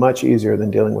is much easier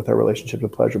than dealing with our relationship to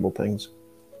pleasurable things.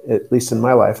 At least in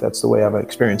my life, that's the way I've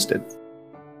experienced it.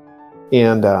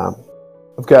 And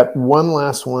I've got one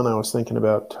last one I was thinking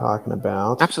about talking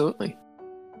about. Absolutely.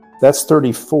 That's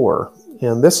 34.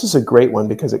 And this is a great one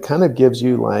because it kind of gives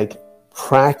you like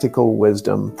practical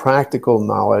wisdom, practical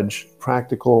knowledge,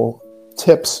 practical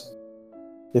tips,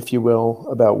 if you will,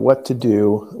 about what to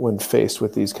do when faced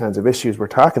with these kinds of issues we're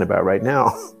talking about right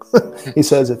now. He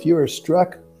says, if you are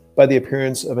struck by the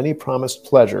appearance of any promised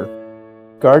pleasure,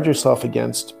 guard yourself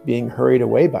against being hurried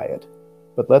away by it,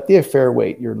 but let the affair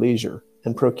wait your leisure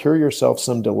and procure yourself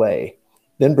some delay.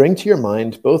 Then bring to your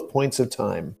mind both points of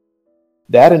time,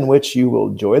 that in which you will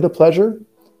enjoy the pleasure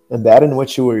and that in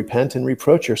which you will repent and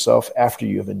reproach yourself after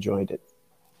you have enjoyed it.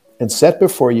 And set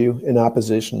before you in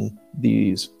opposition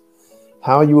these,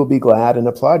 how you will be glad and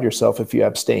applaud yourself if you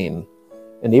abstain.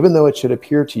 And even though it should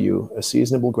appear to you a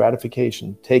seasonable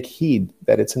gratification, take heed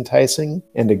that its enticing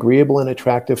and agreeable and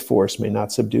attractive force may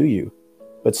not subdue you.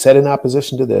 But set in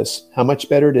opposition to this, how much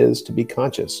better it is to be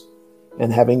conscious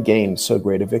and having gained so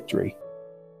great a victory.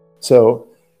 So,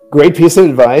 great piece of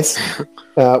advice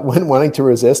when wanting to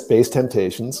resist base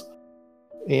temptations.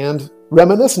 And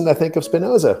reminiscent, I think, of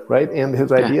Spinoza, right? And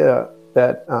his idea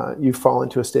that you fall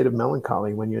into a state of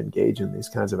melancholy when you engage in these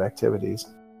kinds of activities.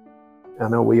 I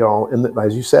know we all,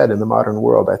 as you said, in the modern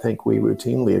world, I think we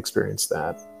routinely experience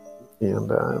that.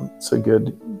 And it's a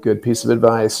good piece of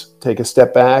advice. Take a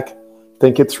step back,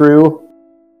 think it through,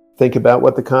 think about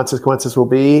what the consequences will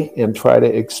be, and try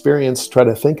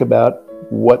to think about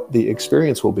what the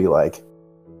experience will be like.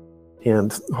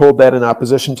 And hold that in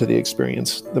opposition to the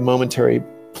experience, the momentary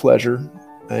pleasure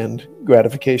and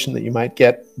gratification that you might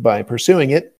get by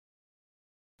pursuing it.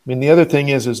 I mean, the other thing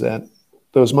is that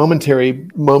those momentary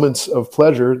moments of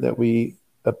pleasure that we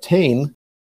obtain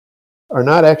are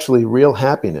not actually real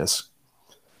happiness.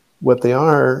 What they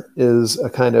are is a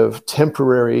kind of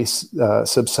temporary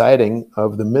subsiding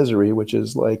of the misery, which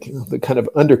is like the kind of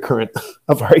undercurrent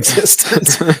of our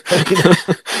existence.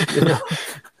 you know.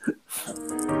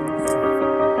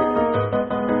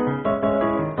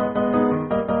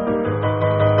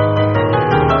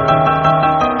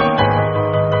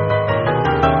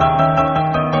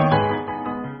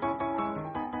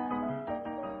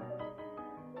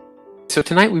 So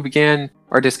tonight we began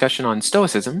our discussion on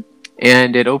Stoicism,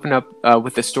 and it opened up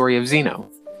with the story of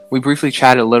Zeno. We briefly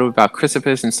chatted a little about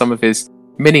Chrysippus and some of his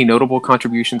many notable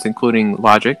contributions, including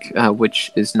logic,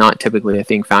 which is not typically a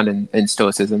thing found in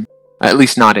Stoicism, at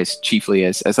least not as chiefly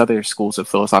as other schools of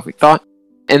philosophic thought.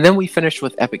 And then we finished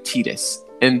with Epictetus,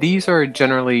 and these are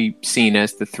generally seen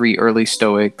as the three early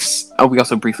Stoics. We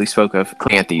also briefly spoke of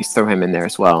Cleanthes, throw him in there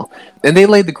as well. And they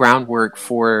laid the groundwork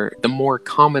for the more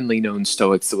commonly known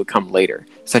Stoics that would come later,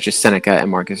 such as Seneca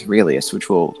and Marcus Aurelius, which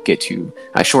we'll get to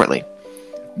shortly.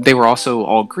 They were also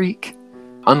all Greek,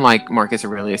 unlike Marcus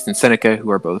Aurelius and Seneca, who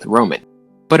are both Roman.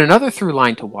 But another through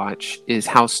line to watch is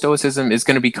how Stoicism is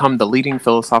going to become the leading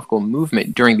philosophical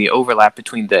movement during the overlap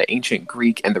between the ancient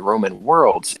Greek and the Roman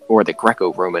worlds, or the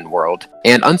Greco-Roman world,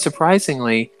 and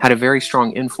unsurprisingly had a very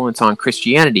strong influence on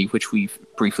Christianity, which we've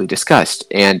briefly discussed,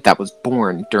 and that was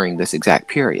born during this exact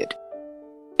period.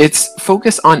 Its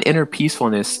focus on inner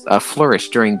peacefulness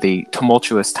flourished during the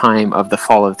tumultuous time of the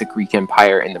fall of the Greek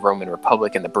Empire and the Roman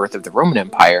Republic and the birth of the Roman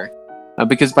Empire,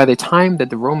 because by the time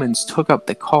that the Romans took up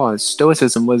the cause,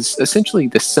 Stoicism was essentially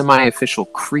the semi-official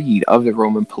creed of the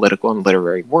Roman political and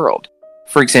literary world.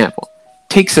 For example,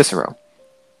 take Cicero.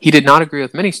 He did not agree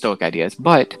with many Stoic ideas,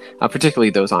 but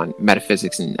particularly those on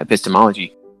metaphysics and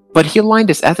epistemology, but he aligned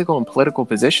his ethical and political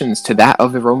positions to that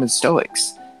of the Roman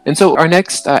Stoics. And so our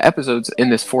next episodes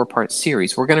in this 4-part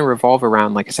series, we're going to revolve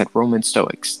around, like I said, Roman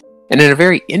Stoics. And in a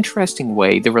very interesting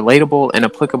way, the relatable and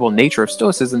applicable nature of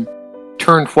Stoicism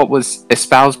turned what was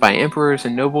espoused by emperors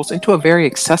and nobles into a very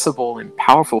accessible and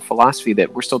powerful philosophy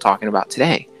that we're still talking about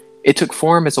today. It took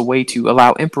form as a way to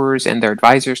allow emperors and their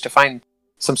advisors to find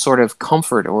some sort of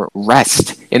comfort or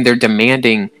rest in their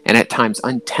demanding and at times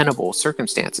untenable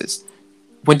circumstances.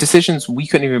 When decisions we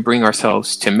couldn't even bring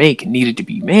ourselves to make needed to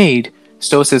be made,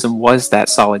 Stoicism was that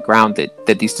solid ground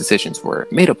that these decisions were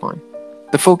made upon.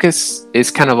 The focus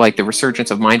is kind of like the resurgence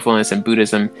of mindfulness and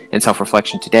Buddhism and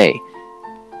self-reflection today.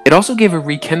 It also gave a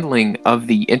rekindling of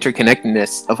the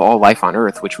interconnectedness of all life on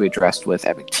Earth, which we addressed with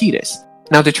Epictetus.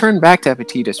 Now, to turn back to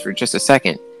Epictetus for just a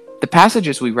second, the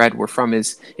passages we read were from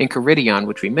his Enchiridion,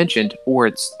 which we mentioned, or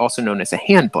it's also known as a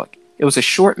handbook. It was a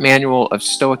short manual of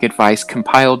Stoic advice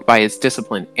compiled by his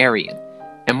disciple Arrian.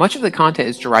 And much of the content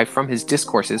is derived from his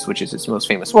Discourses, which is his most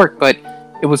famous work, but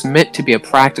it was meant to be a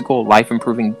practical,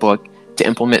 life-improving book to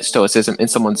implement Stoicism in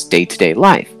someone's day-to-day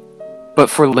life. But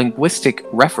for linguistic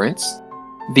reference,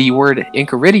 the word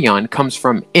enchiridion comes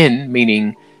from in,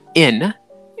 meaning in,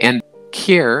 and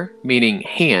kyr, meaning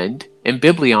hand, and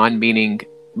biblion, meaning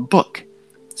book.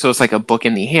 So it's like a book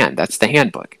in the hand. That's the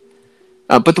handbook.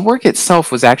 But the work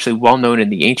itself was actually well known in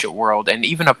the ancient world, and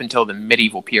even up until the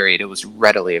medieval period, it was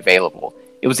readily available.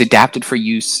 It was adapted for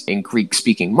use in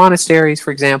Greek-speaking monasteries,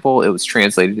 for example. It was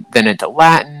translated then into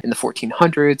Latin in the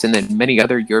 1400s, and then many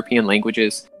other European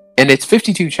languages. And its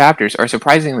 52 chapters are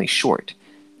surprisingly short,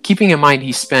 keeping in mind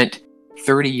he spent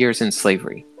 30 years in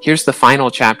slavery. Here's the final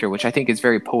chapter, which I think is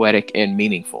very poetic and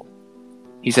meaningful.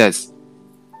 He says,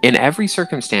 "In every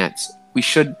circumstance, we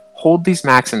should hold these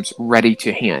maxims ready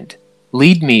to hand.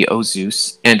 Lead me, O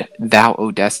Zeus, and thou,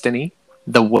 O Destiny,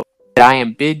 the way that I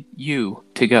am bid you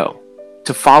to go.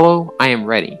 To follow, I am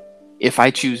ready. If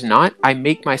I choose not, I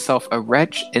make myself a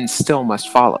wretch and still must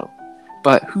follow.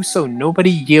 But whoso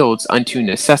nobody yields unto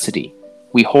necessity,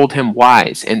 we hold him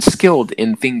wise and skilled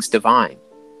in things divine.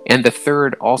 And the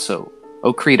third also,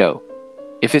 O Crito,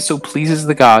 if it so pleases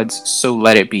the gods, so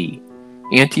let it be.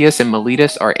 Antaeus and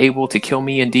Meletus are able to kill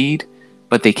me indeed,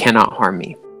 but they cannot harm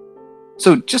me."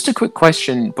 So just a quick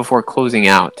question before closing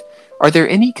out. Are there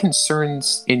any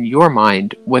concerns in your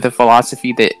mind with a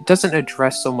philosophy that doesn't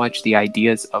address so much the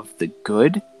ideas of the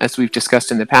good, as we've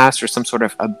discussed in the past, or some sort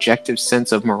of objective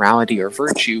sense of morality or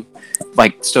virtue,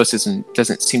 like Stoicism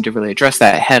doesn't seem to really address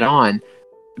that head on?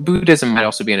 Buddhism might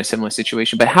also be in a similar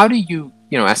situation, but how do you,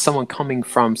 as someone coming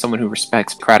from someone who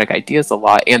respects Socratic ideas a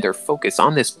lot and their focus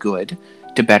on this good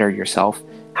to better yourself,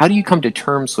 how do you come to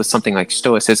terms with something like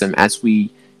Stoicism as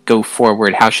we go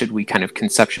forward? How should we kind of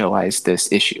conceptualize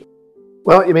this issue?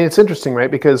 Well, it's interesting,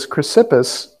 right? Because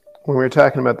Chrysippus, when we were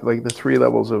talking about the three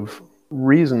levels of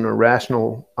reason or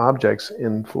rational objects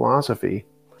in philosophy,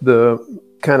 the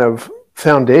kind of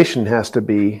foundation has to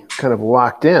be kind of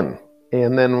locked in.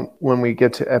 And then when we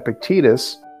get to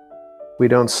Epictetus, we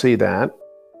don't see that.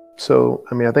 So,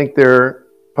 I think there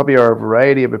probably are a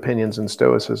variety of opinions in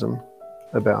Stoicism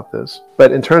about this.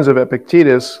 But in terms of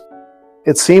Epictetus,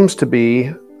 it seems to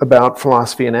be about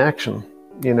philosophy in action,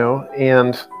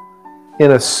 and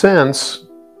in a sense,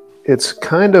 it's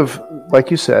kind of,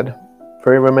 like you said,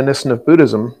 very reminiscent of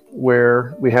Buddhism,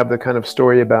 where we have the kind of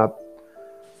story about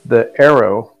the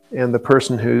arrow and the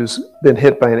person who's been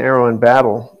hit by an arrow in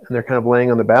battle, and they're kind of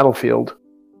laying on the battlefield,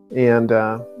 and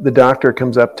the doctor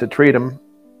comes up to treat him,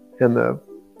 and the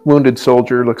wounded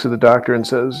soldier looks at the doctor and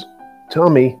says,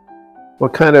 "Tell me,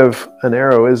 what kind of an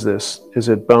arrow is this? Is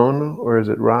it bone, or is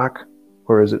it rock,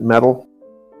 or is it metal?"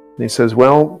 And he says,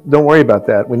 "Well, don't worry about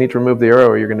that. We need to remove the arrow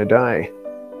or you're going to die."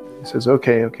 He says,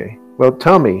 Okay. Well,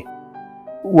 tell me,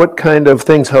 what kind of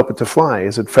things help it to fly?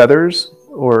 Is it feathers,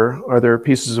 or are there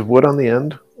pieces of wood on the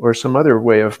end, or some other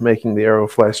way of making the arrow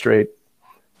fly straight?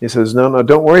 He says, No,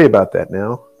 don't worry about that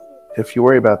now. If you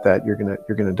worry about that, you're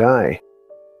gonna die."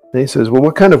 And he says, "Well,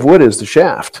 what kind of wood is the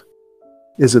shaft?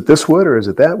 Is it this wood or is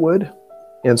it that wood?"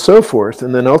 And so forth.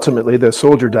 And then ultimately the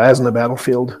soldier dies on the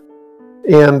battlefield.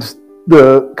 And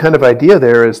the kind of idea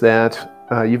there is that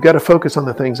you've got to focus on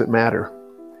the things that matter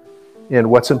and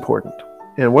what's important.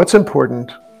 And what's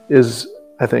important is,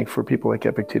 I think, for people like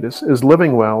Epictetus, is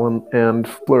living well and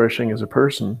flourishing as a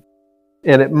person.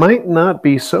 And it might not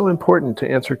be so important to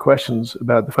answer questions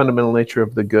about the fundamental nature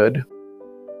of the good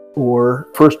or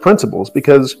first principles,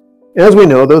 because, as we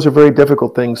know, those are very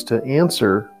difficult things to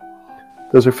answer.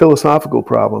 Those are philosophical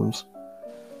problems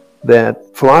that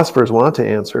philosophers want to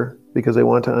answer because they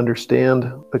want to understand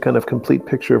the kind of complete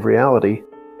picture of reality.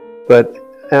 But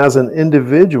as an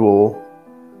individual,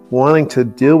 wanting to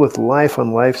deal with life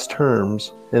on life's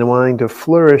terms and wanting to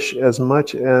flourish as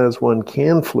much as one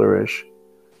can flourish,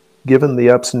 given the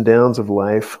ups and downs of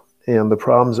life and the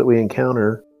problems that we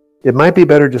encounter, it might be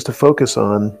better just to focus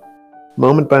on,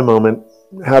 moment by moment,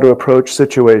 how to approach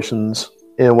situations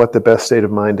and what the best state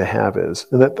of mind to have is.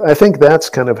 And I think that's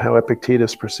kind of how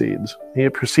Epictetus proceeds. He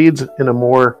proceeds in a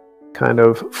more kind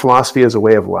of philosophy as a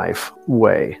way of life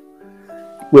way.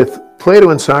 With Plato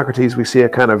and Socrates, we see a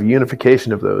kind of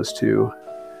unification of those two,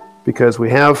 because we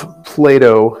have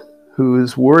Plato,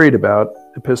 who's worried about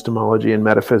epistemology and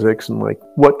metaphysics and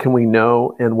what can we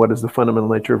know and what is the fundamental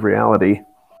nature of reality,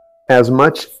 as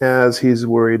much as he's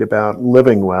worried about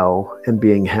living well and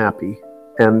being happy.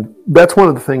 And that's one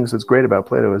of the things that's great about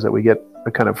Plato, is that we get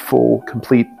a kind of full,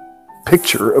 complete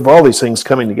picture of all these things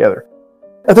coming together.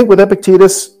 I think with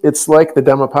Epictetus, it's like the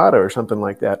Dhammapada or something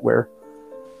like that, where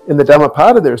in the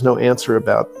Dhammapada, there's no answer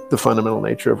about the fundamental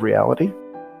nature of reality,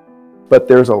 but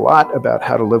there's a lot about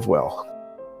how to live well.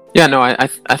 Yeah, no, I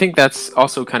think that's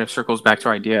also kind of circles back to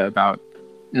our idea about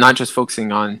not just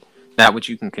focusing on that which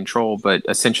you can control, but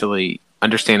essentially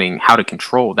understanding how to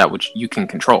control that which you can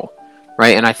control,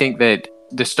 right? And I think that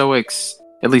the Stoics,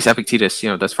 at least Epictetus,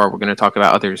 thus far, we're going to talk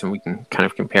about others and we can kind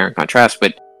of compare and contrast,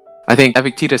 but I think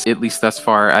Epictetus, at least thus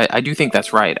far, I do think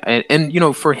that's right.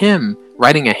 And for him,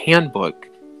 writing a handbook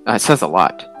says a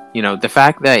lot. The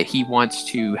fact that he wants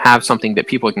to have something that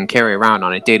people can carry around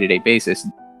on a day-to-day basis,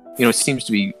 seems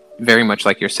to be very much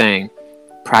like you're saying,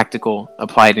 practical,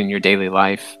 applied in your daily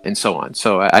life, and so on.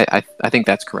 So I think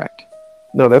that's correct.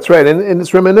 No, that's right. And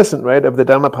it's reminiscent, right, of the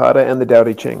Dhammapada and the Tao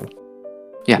Te Ching.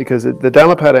 Yeah. Because the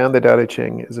Dhammapada and the Tao Te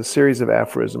Ching is a series of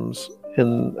aphorisms.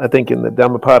 And I think in the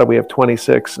Dhammapada we have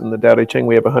 26, and the Tao Te Ching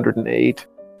we have 108.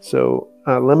 So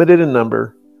limited in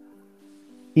number,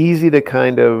 easy to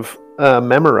kind of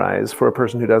memorize for a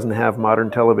person who doesn't have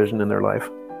modern television in their life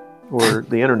or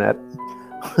the internet.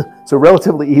 So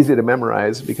relatively easy to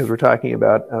memorize because we're talking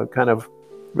about a kind of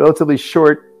relatively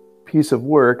short piece of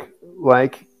work,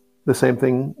 like the same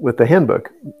thing with the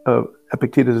handbook,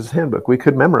 Epictetus' handbook. We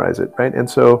could memorize it, right? And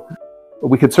so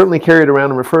we could certainly carry it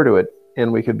around and refer to it,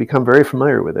 and we could become very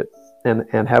familiar with it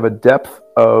and have a depth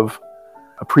of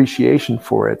appreciation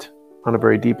for it on a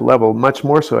very deep level, much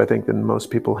more so, I think, than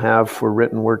most people have for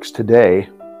written works today,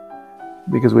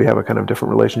 because we have a kind of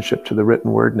different relationship to the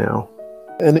written word now.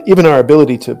 And even our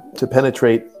ability to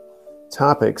penetrate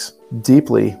topics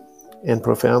deeply and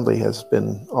profoundly has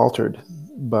been altered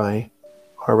by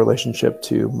our relationship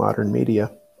to modern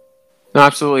media. No,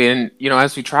 absolutely. And,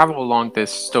 as we travel along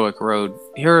this Stoic road,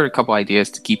 here are a couple ideas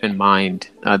to keep in mind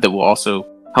that will also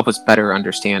help us better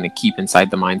understand and keep inside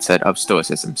the mindset of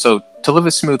Stoicism. So to live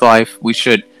a smooth life, we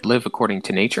should live according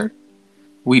to nature.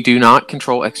 We do not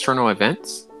control external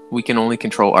events. We can only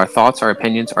control our thoughts, our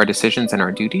opinions, our decisions, and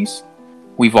our duties.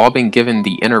 We've all been given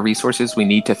the inner resources we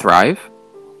need to thrive.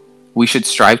 We should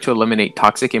strive to eliminate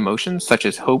toxic emotions such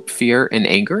as hope, fear, and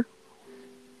anger.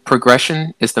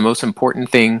 Progression is the most important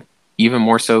thing, even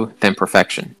more so than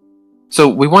perfection. So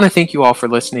we want to thank you all for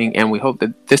listening, and we hope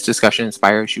that this discussion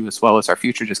inspires you as well as our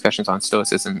future discussions on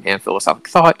Stoicism and philosophic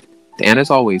thought. And as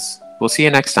always, we'll see you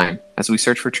next time as we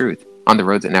search for truth on the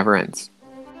road that never ends.